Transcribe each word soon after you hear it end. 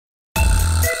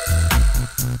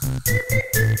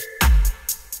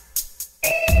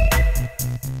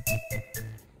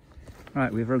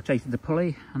Right, we've rotated the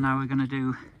pulley and now we're going to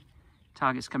do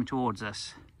targets coming towards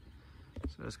us.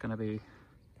 So it's going to be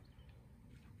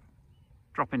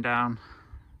dropping down,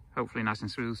 hopefully nice and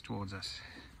smooth towards us.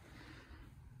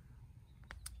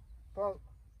 Well.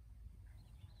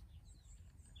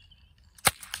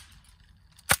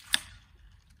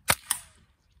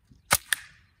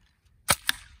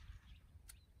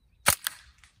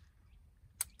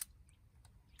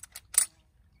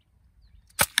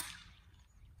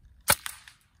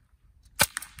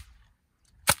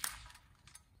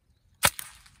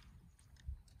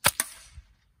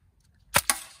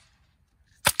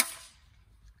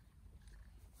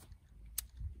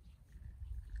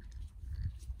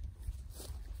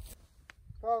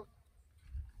 Well.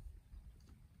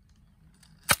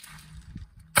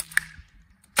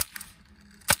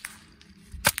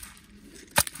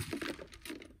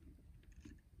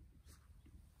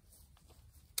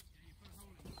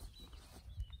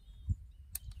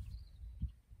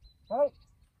 Well.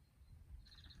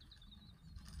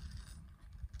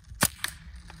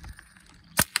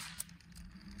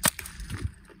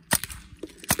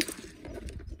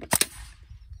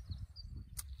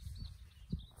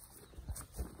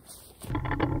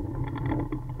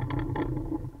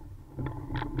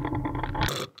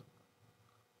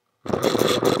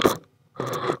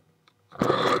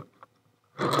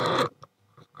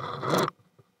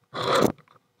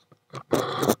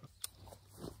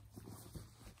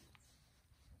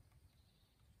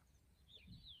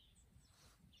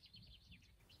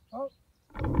 Oh.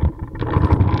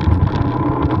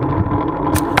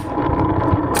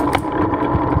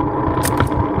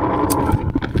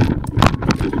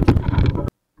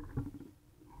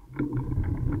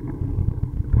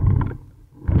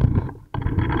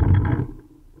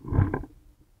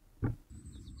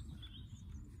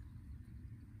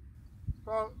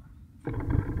 Well.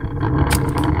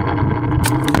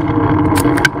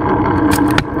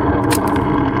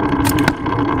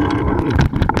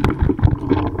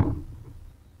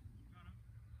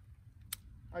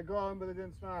 I got on, but it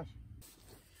didn't smash.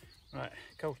 Right,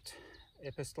 coat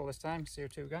air pistol this time,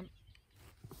 CO2 gun.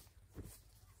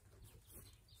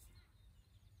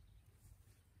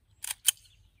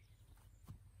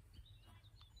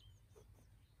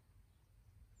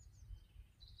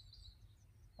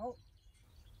 Oh.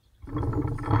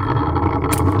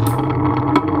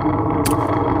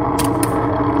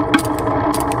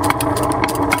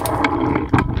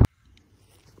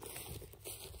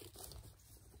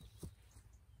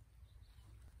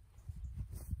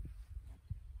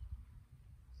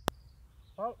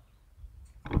 Oh.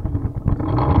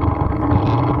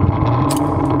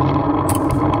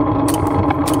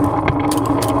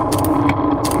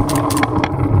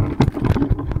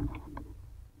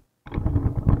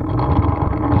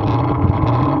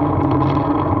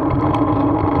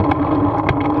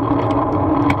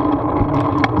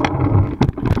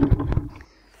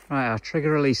 Right, our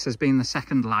trigger release has been the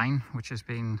second line, which has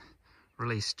been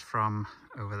released from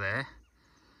over there.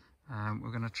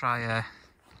 We're going to try a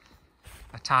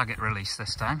target release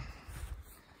this time.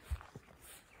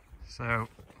 So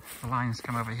the lines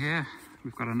come over here,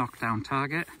 we've got a knockdown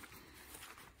target,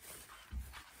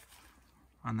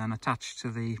 and then attached to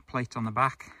the plate on the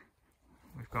back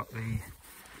we've got the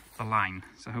line.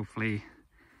 So hopefully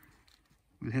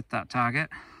we'll hit that target,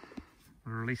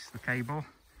 we'll release the cable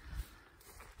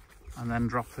and then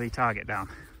drop the target down.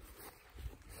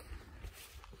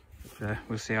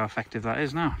 We'll see how effective that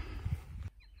is now.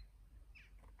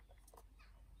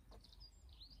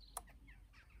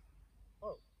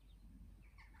 Oh.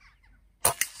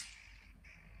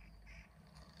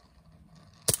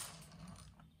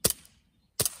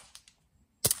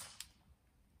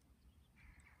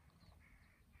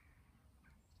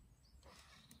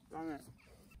 Done it.